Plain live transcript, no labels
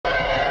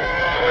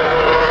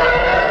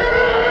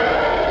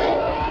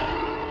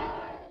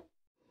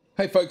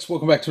Hey folks,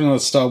 welcome back to another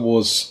Star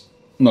Wars,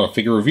 not a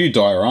figure review,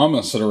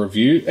 diorama sort of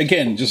review.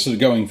 Again, just sort of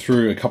going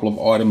through a couple of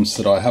items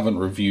that I haven't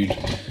reviewed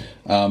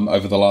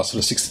over the last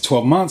sort of 6 to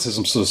 12 months as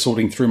I'm sort of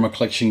sorting through my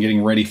collection,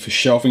 getting ready for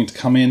shelving to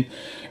come in.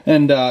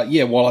 And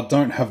yeah, while I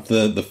don't have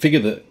the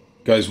figure that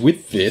goes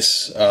with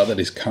this, that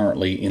is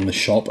currently in the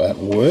shop at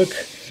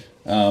work,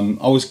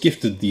 I was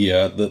gifted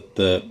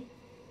the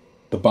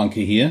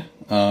bunker here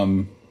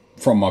from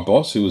my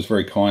boss, who was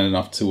very kind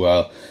enough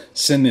to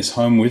send this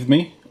home with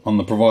me, on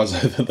the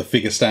proviso that the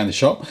figure stay in the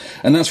shop.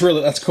 And that's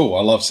cool.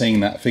 I love seeing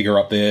that figure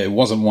up there. It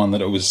wasn't one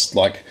that it was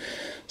like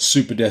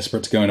super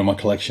desperate to go into my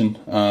collection.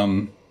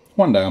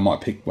 One day I might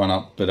pick one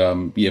up, but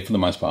yeah, for the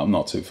most part I'm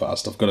not too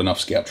fast. I've got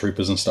enough scout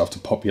troopers and stuff to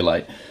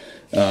populate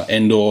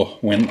Endor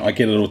when I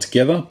get it all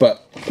together.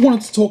 But I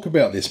wanted to talk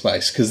about this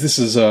base because this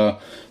is the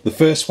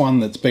first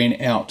one that's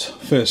been out,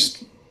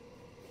 first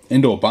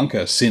Endor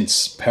bunker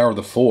since Power of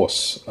the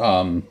Force.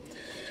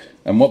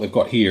 And what they've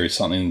got here is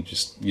something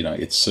just, you know,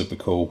 it's super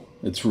cool.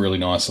 It's really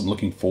nice. I'm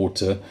looking forward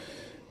to,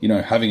 you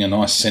know, having a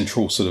nice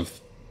central sort of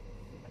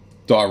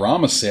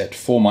diorama set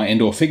for my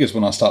Endor figures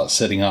when I start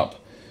setting up,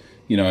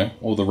 you know,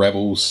 all the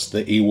rebels,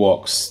 the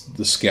Ewoks,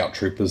 the scout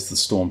troopers, the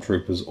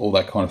stormtroopers, all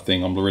that kind of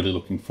thing. I'm really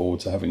looking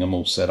forward to having them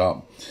all set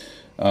up.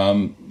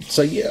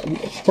 So yeah,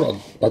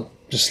 I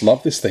just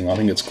love this thing. I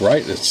think it's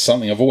great. It's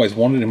something I've always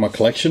wanted in my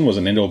collection, was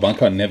an Endor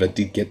bunker. I never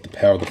did get the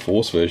Power of the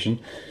Force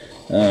version.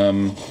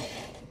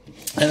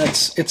 And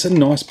it's a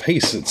nice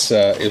piece.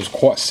 It was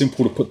quite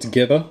simple to put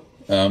together.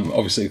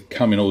 Obviously, it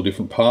come in all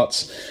different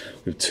parts.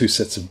 We have 2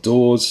 sets of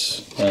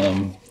doors.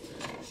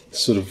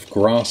 Sort of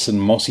grass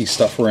and mossy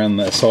stuff around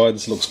the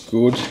sides looks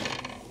good.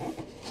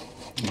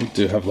 We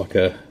do have like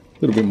a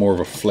little bit more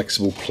of a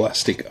flexible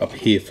plastic up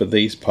here for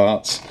these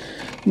parts.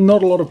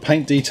 Not a lot of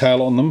paint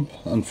detail on them,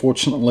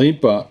 unfortunately,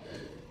 but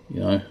you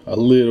know, a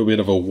little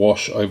bit of a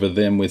wash over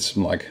them with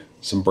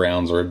some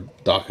browns or a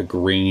darker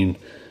green.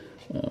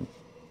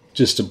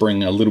 Just to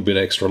bring a little bit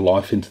extra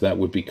life into that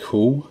would be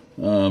cool.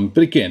 But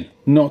again,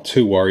 not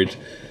too worried.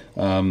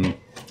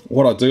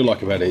 What I do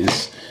like about it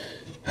is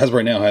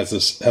Hasbro now has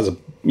a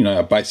you know,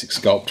 a basic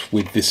sculpt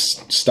with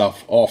this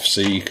stuff off,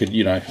 so you could,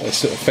 you know,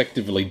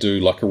 effectively do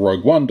like a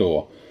Rogue One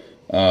door.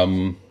 I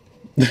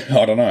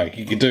don't know,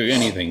 you could do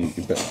anything,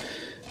 but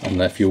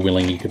and if you're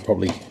willing, you could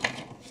probably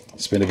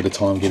spend a bit of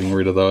time getting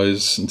rid of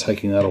those and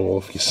taking that all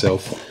off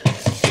yourself,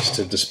 just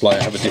to display,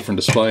 have a different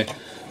display.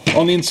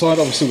 On the inside,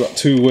 obviously, we've got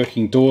 2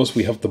 working doors.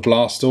 We have the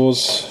blast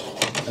doors,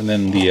 and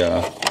then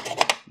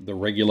the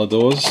regular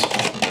doors.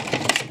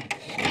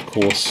 Of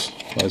course,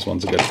 those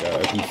ones are going to go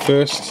open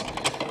first.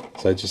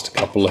 So just a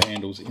couple of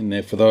handles in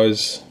there for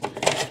those,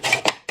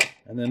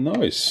 and then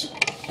those.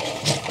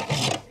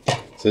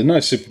 So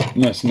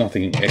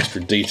nothing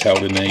extra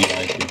detailed in there. You know,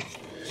 I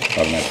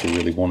don't know if you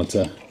really wanted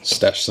to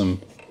stash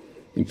some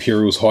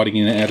Imperials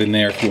hiding out in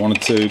there if you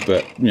wanted to,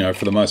 but you know,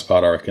 for the most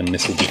part, I reckon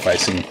this will be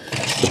facing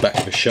the back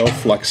of a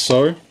shelf like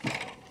so.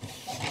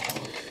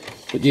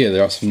 But yeah,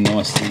 there are some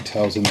nice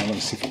details in there.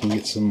 Let's see if we can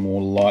get some more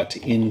light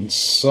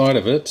inside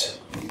of it.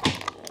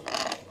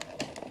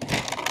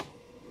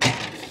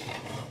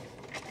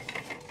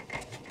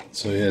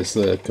 So here's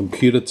the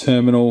computer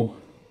terminal.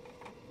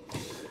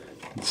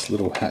 This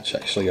little hatch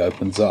actually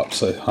opens up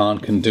so Han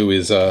can do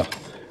his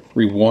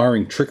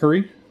rewiring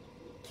trickery.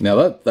 Now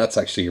that's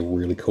actually a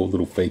really cool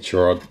little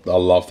feature. I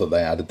love that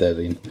they added that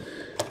in.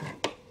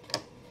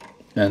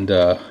 And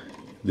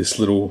this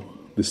little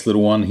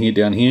one here,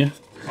 down here.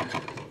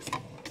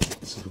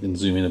 So if we can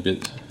zoom in a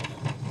bit.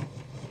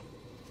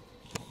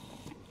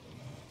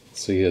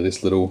 So yeah,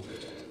 this little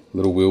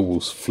wheel will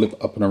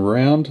flip up and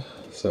around,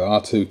 so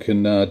R2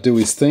 can do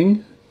his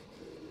thing.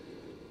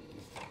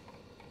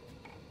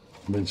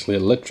 Eventually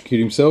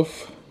electrocute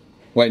himself.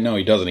 Wait, no,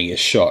 he doesn't. He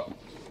gets shot.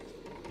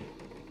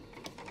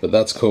 But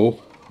that's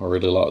cool. I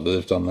really like that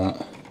they've done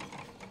that.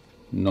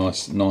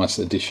 Nice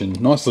addition.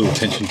 Nice little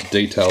attention to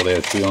detail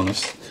there, to be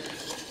honest.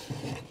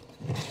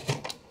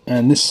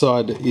 And this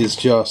side is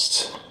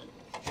just,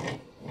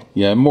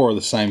 yeah, more of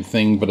the same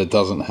thing, but it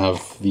doesn't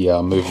have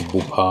the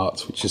movable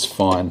parts, which is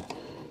fine.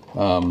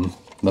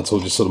 That's all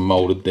just sort of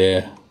molded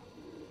there.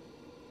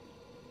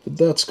 But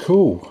that's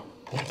cool.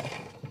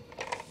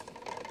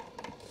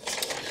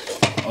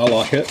 I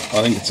like it.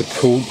 I think it's a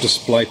cool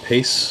display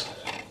piece.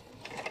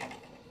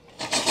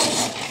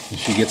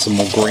 If you get some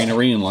more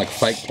greenery and like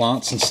fake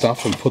plants and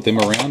stuff and put them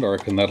around, I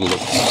reckon that'll look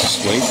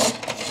sweet.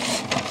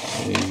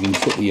 Yeah, you can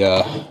put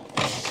the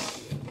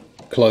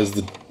close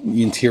the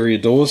interior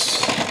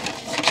doors,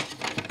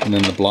 and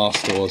then the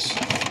blast doors.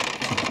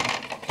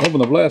 Open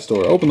the blast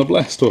door, open the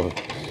blast door.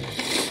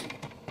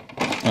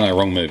 I know,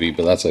 wrong movie,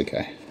 but that's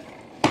okay.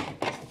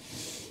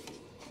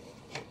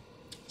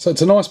 So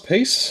it's a nice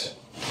piece.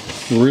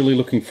 Really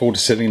looking forward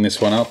to setting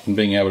this one up and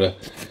being able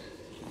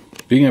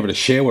to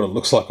share what it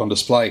looks like on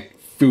display,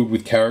 filled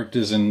with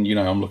characters. And you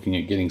know, I'm looking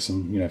at getting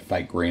some, you know,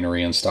 fake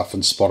greenery and stuff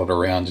and spot it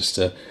around just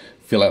to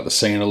fill out the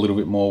scene a little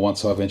bit more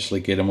once I eventually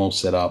get them all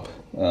set up.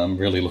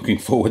 Really looking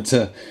forward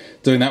to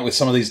doing that with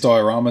some of these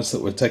dioramas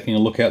that we're taking a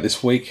look at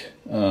this week.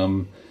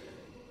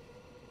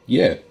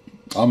 Yeah,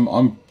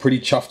 I'm pretty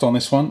chuffed on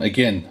this one.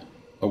 Again,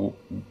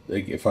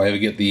 if I ever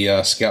get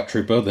the Scout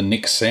Trooper, the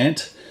Nick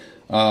Sant,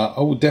 I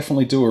will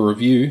definitely do a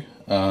review.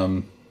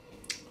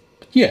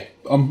 Yeah,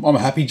 I'm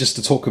happy just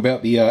to talk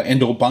about the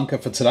Endor bunker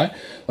for today.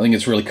 I think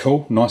it's really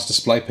cool. Nice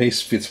display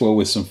piece. Fits well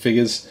with some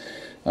figures.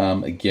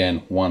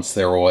 Again, once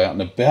they're all out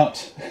and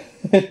about,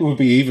 it will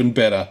be even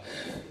better.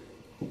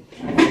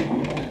 You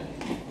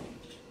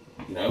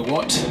know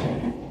what?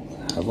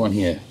 I have one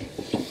here.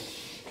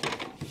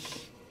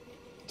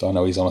 Don't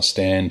know he's on a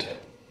stand,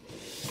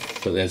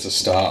 but there's a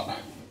start.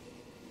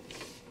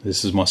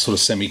 This is my sort of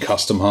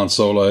semi-custom Han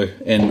Solo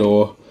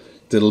Endor.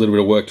 Did a little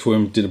bit of work to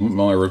him. Did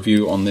my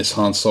review on this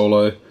Han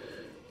Solo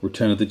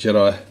Return of the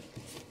Jedi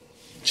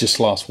just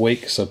last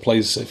week. So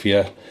please, if you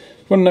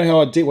want to know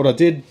how I did what I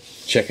did,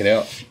 check it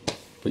out.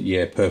 But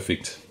yeah,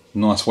 perfect.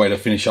 Nice way to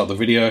finish up the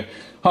video.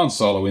 Han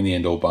Solo in the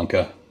Endor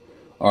bunker.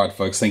 Alright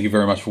folks, thank you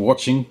very much for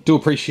watching. Do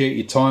appreciate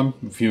your time.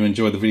 If you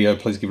enjoyed the video,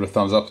 please give it a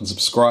thumbs up and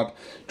subscribe.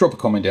 Drop a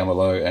comment down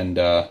below, and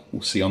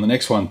we'll see you on the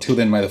next one. Till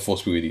then, may the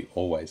Force be with you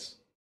always.